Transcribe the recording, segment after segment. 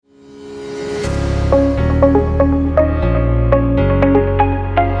Grace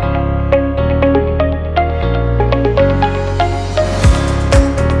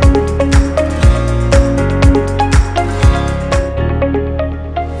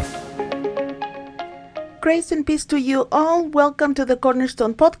and peace to you all. Welcome to the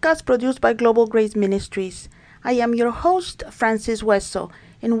Cornerstone Podcast produced by Global Grace Ministries. I am your host, Francis Hueso,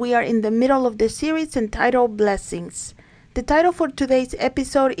 and we are in the middle of the series entitled Blessings. The title for today's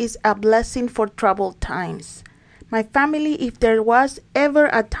episode is A Blessing for Troubled Times. My family, if there was ever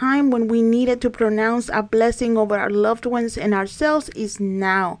a time when we needed to pronounce a blessing over our loved ones and ourselves, is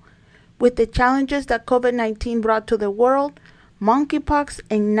now. With the challenges that COVID-19 brought to the world, monkeypox,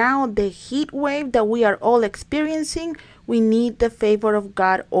 and now the heat wave that we are all experiencing, we need the favor of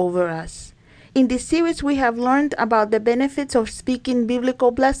God over us. In this series, we have learned about the benefits of speaking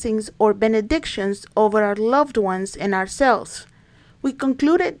biblical blessings or benedictions over our loved ones and ourselves. We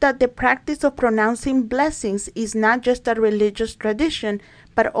concluded that the practice of pronouncing blessings is not just a religious tradition,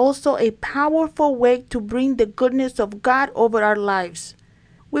 but also a powerful way to bring the goodness of God over our lives.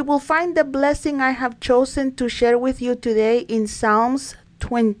 We will find the blessing I have chosen to share with you today in Psalms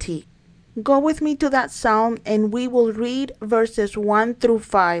 20. Go with me to that psalm and we will read verses 1 through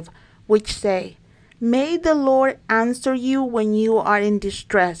 5, which say, "May the Lord answer you when you are in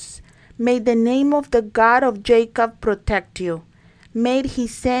distress. May the name of the God of Jacob protect you. May he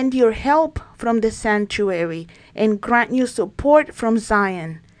send your help from the sanctuary and grant you support from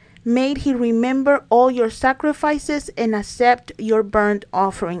Zion. May he remember all your sacrifices and accept your burnt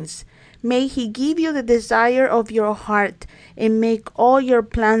offerings. May he give you the desire of your heart and make all your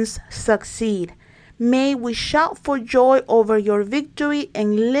plans succeed. May we shout for joy over your victory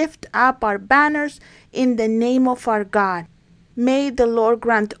and lift up our banners in the name of our God. May the Lord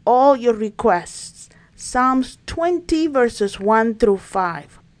grant all your requests." Psalms 20 verses 1 through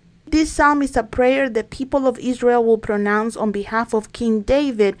 5. This psalm is a prayer the people of Israel will pronounce on behalf of King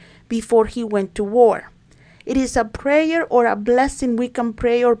David before he went to war. It is a prayer or a blessing we can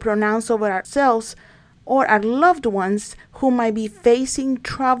pray or pronounce over ourselves or our loved ones who might be facing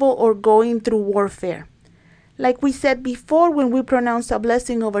trouble or going through warfare. Like we said before, when we pronounce a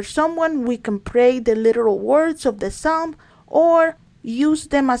blessing over someone, we can pray the literal words of the psalm or use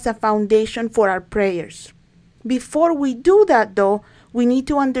them as a foundation for our prayers. Before we do that, though, we need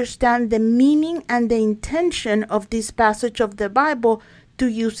to understand the meaning and the intention of this passage of the Bible to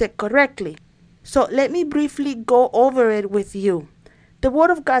use it correctly. So let me briefly go over it with you. The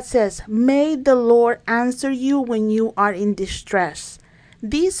Word of God says, "May the Lord answer you when you are in distress."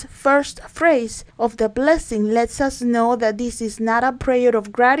 This first phrase of the blessing lets us know that this is not a prayer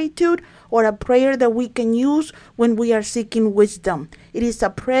of gratitude or a prayer that we can use when we are seeking wisdom. It is a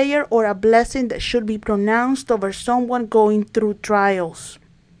prayer or a blessing that should be pronounced over someone going through trials.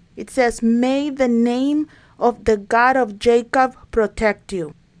 It says, "May the name of the God of Jacob protect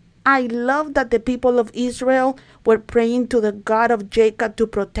you." I love that the people of Israel were praying to the God of Jacob to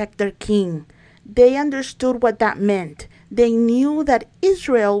protect their king. They understood what that meant. They knew that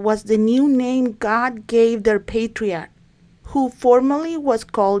Israel was the new name God gave their patriarch, who formerly was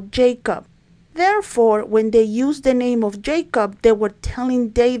called Jacob. Therefore, when they used the name of Jacob, they were telling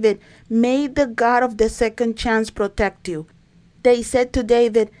David, "May the God of the second chance protect you." They said to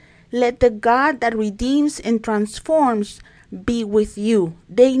David, "Let the God that redeems and transforms be with you."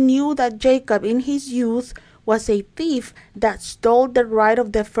 They knew that Jacob in his youth was a thief that stole the right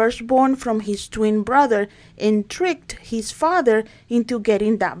of the firstborn from his twin brother and tricked his father into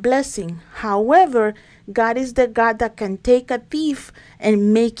getting that blessing. However, God is the God that can take a thief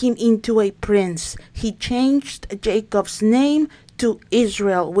and make him into a prince. He changed Jacob's name to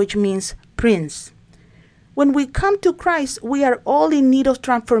Israel, which means prince. When we come to Christ, we are all in need of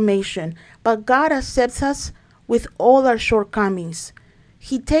transformation, but God accepts us with all our shortcomings.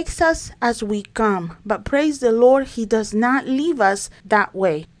 He takes us as we come, but praise the Lord, He does not leave us that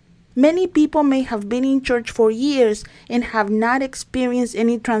way. Many people may have been in church for years and have not experienced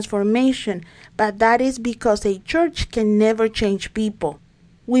any transformation, but that is because a church can never change people.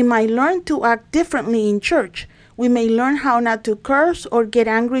 We might learn to act differently in church. We may learn how not to curse or get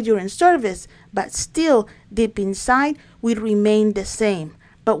angry during service, but still, deep inside, we remain the same.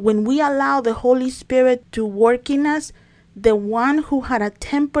 But when we allow the Holy Spirit to work in us, the one who had a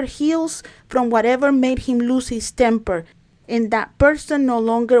temper heals from whatever made him lose his temper, and that person no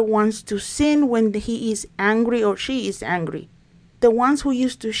longer wants to sin when he is angry or she is angry. The ones who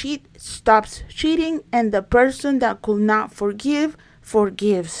used to cheat stops cheating, and the person that could not forgive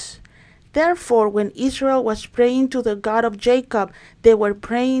forgives. Therefore, when Israel was praying to the God of Jacob, they were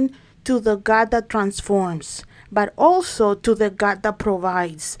praying to the God that transforms. but also to the God that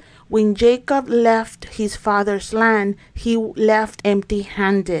provides. When Jacob left his father's land, he left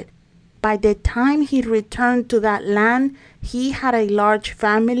empty-handed. By the time he returned to that land, he had a large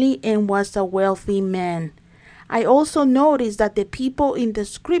family and was a wealthy man. I also noticed that the people in the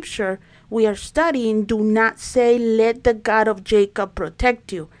scripture we are studying do not say, "Let the God of Jacob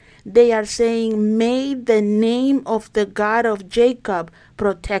protect you." They are saying, "May the name of the God of Jacob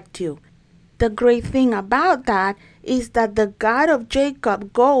protect you." The great thing about that is that the God of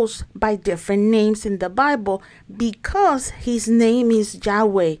Jacob goes by different names in the Bible because his name is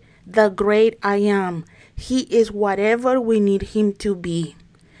Yahweh, the great I am. He is whatever we need him to be.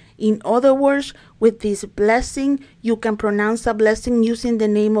 In other words, with this blessing, you can pronounce a blessing using the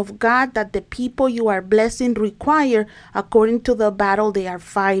name of God that the people you are blessing require according to the battle they are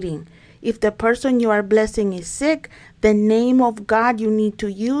fighting. If the person you are blessing is sick, the name of God you need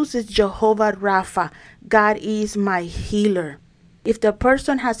to use is Jehovah Rapha. God is my healer. If the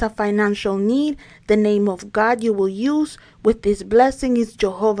person has a financial need, the name of God you will use with this blessing is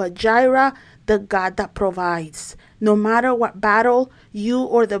Jehovah Jireh, the God that provides. No matter what battle you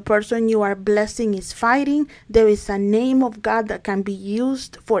or the person you are blessing is fighting, there is a name of God that can be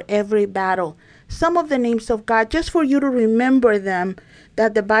used for every battle. Some of the names of God, just for you to remember them,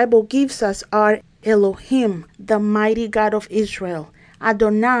 that the Bible gives us are Elohim, the mighty God of Israel;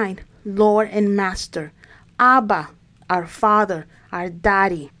 Adonai, Lord and Master; Abba, our Father, our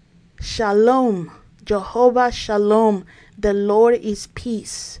Daddy; Shalom, Jehovah Shalom, the Lord is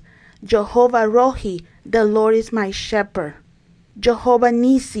peace; Jehovah Rohi, the Lord is my shepherd; Jehovah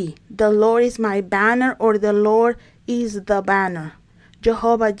Nisi, the Lord is my banner, or the Lord is the banner;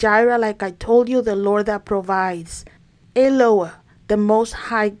 Jehovah Jireh, like I told you, the Lord that provides; Eloah, the Most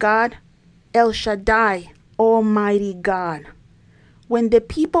High God; El Shaddai, Almighty God. When the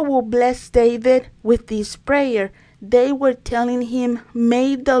people will bless David with this prayer, they were telling him,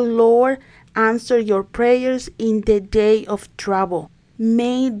 "May the Lord answer your prayers in the day of trouble.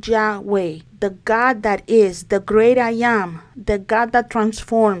 May Yahweh, the God that is, the great I am, the God that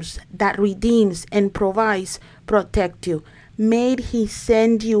transforms, that redeems and provides, protect you. May he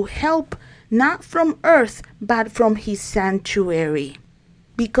send you help, not from earth, but from his sanctuary."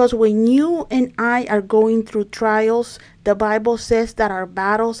 Because when you and I are going through trials, the Bible says that our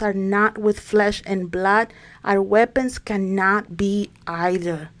battles are not with flesh and blood. Our weapons cannot be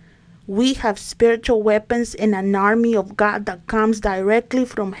either. We have spiritual weapons and an army of God that comes directly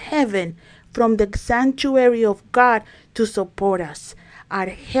from heaven, from the sanctuary of God to support us. Our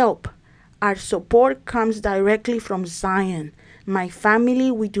help, our support comes directly from Zion. My family,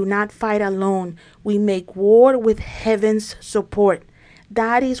 we do not fight alone. We make war with heaven's support.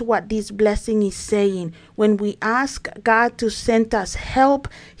 That is what this blessing is saying. When we ask God to send us help,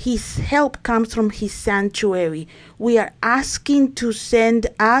 his help comes from his sanctuary. We are asking to send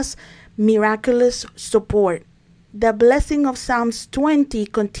us miraculous support. The blessing of Psalms 20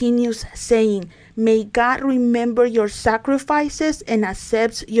 continues saying, "May God remember your sacrifices and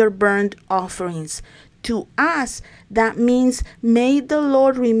accept your burnt offerings." To us, that means may the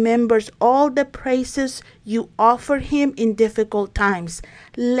Lord remembers all the praises you offer him in difficult times.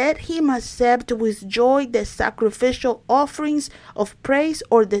 Let him accept with joy the sacrificial offerings of praise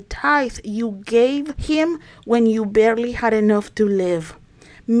or the tithe you gave him when you barely had enough to live.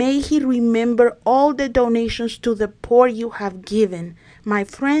 May he remember all the donations to the poor you have given. My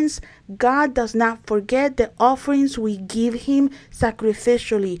friends, God does not forget the offerings we give him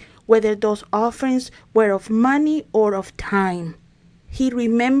sacrificially, whether those offerings were of money or of time. He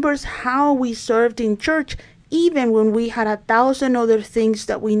remembers how we served in church even when we had 1,000 other things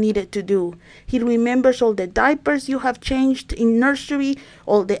that we needed to do. He remembers all the diapers you have changed in nursery,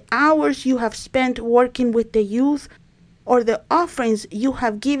 all the hours you have spent working with the youth, or the offerings you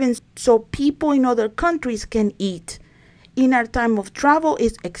have given so people in other countries can eat. In our time of travel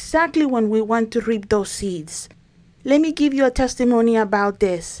is exactly when we want to reap those seeds. Let me give you a testimony about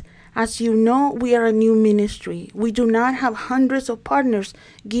this. As you know, we are a new ministry. We do not have hundreds of partners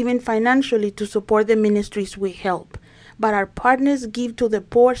giving financially to support the ministries we help. But our partners give to the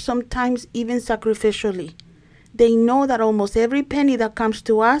poor, sometimes even sacrificially. They know that almost every penny that comes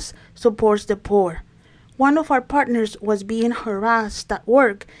to us supports the poor. One of our partners was being harassed at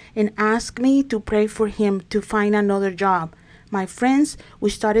work and asked me to pray for him to find another job. My friends, we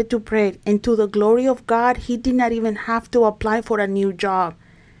started to pray, and to the glory of God, he did not even have to apply for a new job.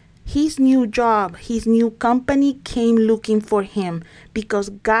 His new job, his new company came looking for him because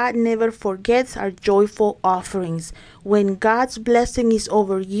God never forgets our joyful offerings. When God's blessing is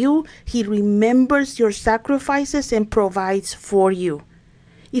over you, he remembers your sacrifices and provides for you.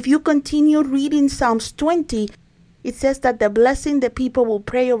 If you continue reading Psalms 20, It says that the blessing the people will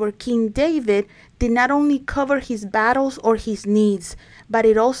pray over King David did not only cover his battles or his needs, but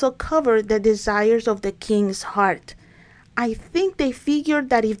it also covered the desires of the king's heart. I think they figured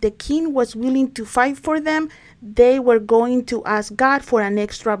that if the king was willing to fight for them, they were going to ask God for an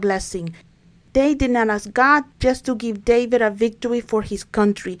extra blessing. They did not ask God just to give David a victory for his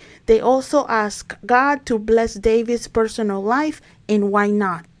country. They also asked God to bless David's personal life, and why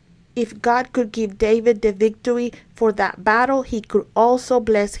not? If God could give David the victory for that battle, he could also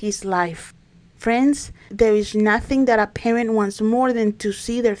bless his life. Friends, there is nothing that a parent wants more than to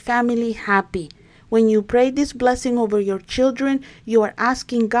see their family happy. When you pray this blessing over your children, you are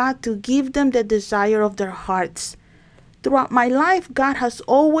asking God to give them the desire of their hearts. Throughout my life, God has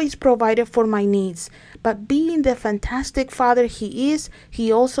always provided for my needs, but being the fantastic Father He is,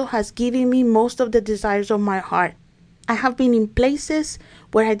 He also has given me most of the desires of my heart. I have been in places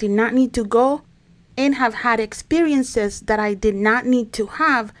where I did not need to go and have had experiences that I did not need to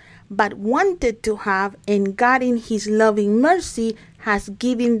have, but wanted to have, and God in His loving mercy has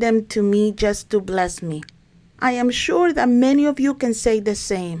given them to me just to bless me. I am sure that many of you can say the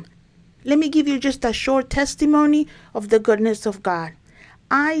same. Let me give you just a short testimony of the goodness of God.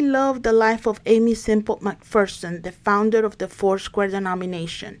 I love the life of Aimee Semple McPherson, the founder of the Foursquare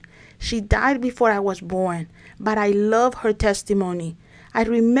denomination. She died before I was born, but I love her testimony. I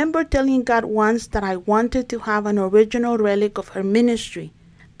remember telling God once that I wanted to have an original relic of her ministry.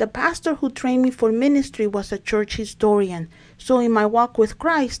 The pastor who trained me for ministry was a church historian, so in my walk with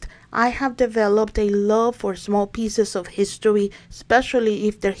Christ, I have developed a love for small pieces of history, especially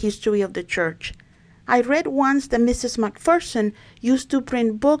if they're history of the church. I read once that Mrs. McPherson used to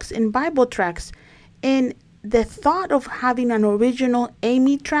print books and Bible tracts, and the thought of having an original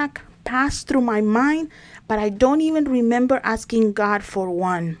Aimee tract passed through my mind, but I don't even remember asking God for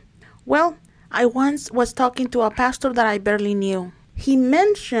one. Well, I once was talking to a pastor that I barely knew. He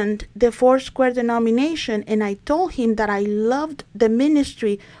mentioned the Foursquare denomination, and I told him that I loved the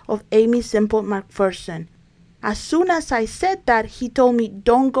ministry of Aimee Semple McPherson. As soon as I said that, he told me,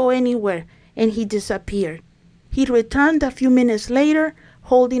 "Don't go anywhere," and he disappeared. He returned a few minutes later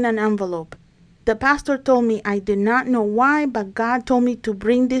holding an envelope. The pastor told me I did not know why, but God told me to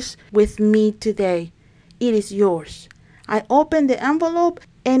bring this with me today. It is yours. I opened the envelope,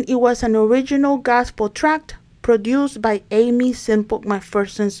 and it was an original gospel tract produced by Aimee Semple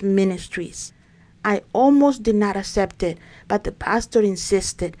McPherson's ministries. I almost did not accept it, but the pastor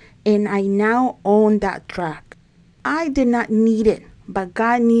insisted, and I now own that tract. I did not need it, but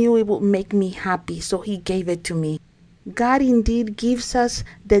God knew it would make me happy, so He gave it to me. God indeed gives us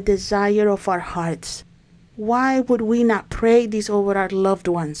the desire of our hearts. Why would we not pray this over our loved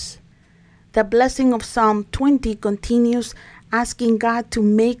ones? The blessing of Psalm 20 continues asking God to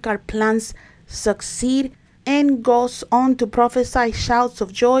make our plans succeed, and goes on to prophesy shouts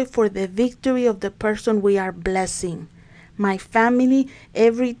of joy for the victory of the person we are blessing. My family,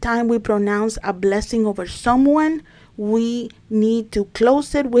 every time we pronounce a blessing over someone, we need to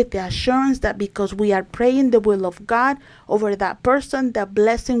close it with the assurance that because we are praying the will of God over that person, the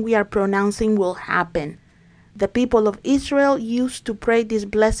blessing we are pronouncing will happen. The people of Israel used to pray this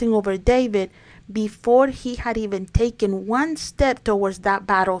blessing over David before he had even taken one step towards that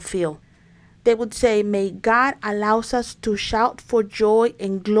battlefield. They would say, "May God allow us to shout for joy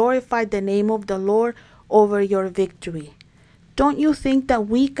and glorify the name of the Lord over your victory." Don't you think that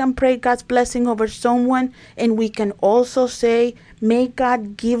we can pray God's blessing over someone, and we can also say, "May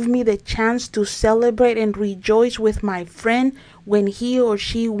God give me the chance to celebrate and rejoice with my friend when he or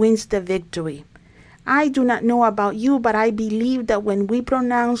she wins the victory"? I do not know about you, but I believe that when we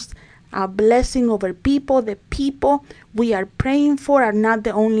pronounce a blessing over people, the people we are praying for are not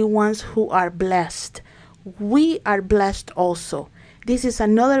the only ones who are blessed. We are blessed also. This is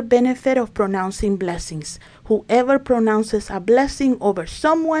another benefit of pronouncing blessings. Whoever pronounces a blessing over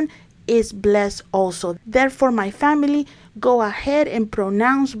someone is blessed also. Therefore, my family, go ahead and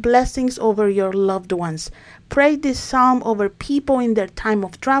pronounce blessings over your loved ones. Pray this psalm over people in their time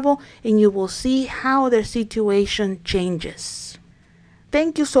of trouble, and you will see how their situation changes.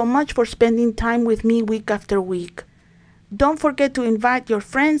 Thank you so much for spending time with me week after week. Don't forget to invite your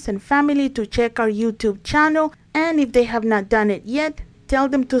friends and family to check our YouTube channel, and if they have not done it yet, tell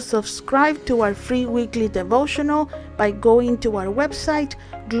them to subscribe to our free weekly devotional by going to our website,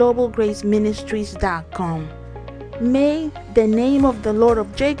 globalgraceministries.com. May the name of the Lord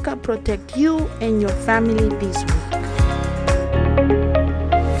of Jacob protect you and your family this week.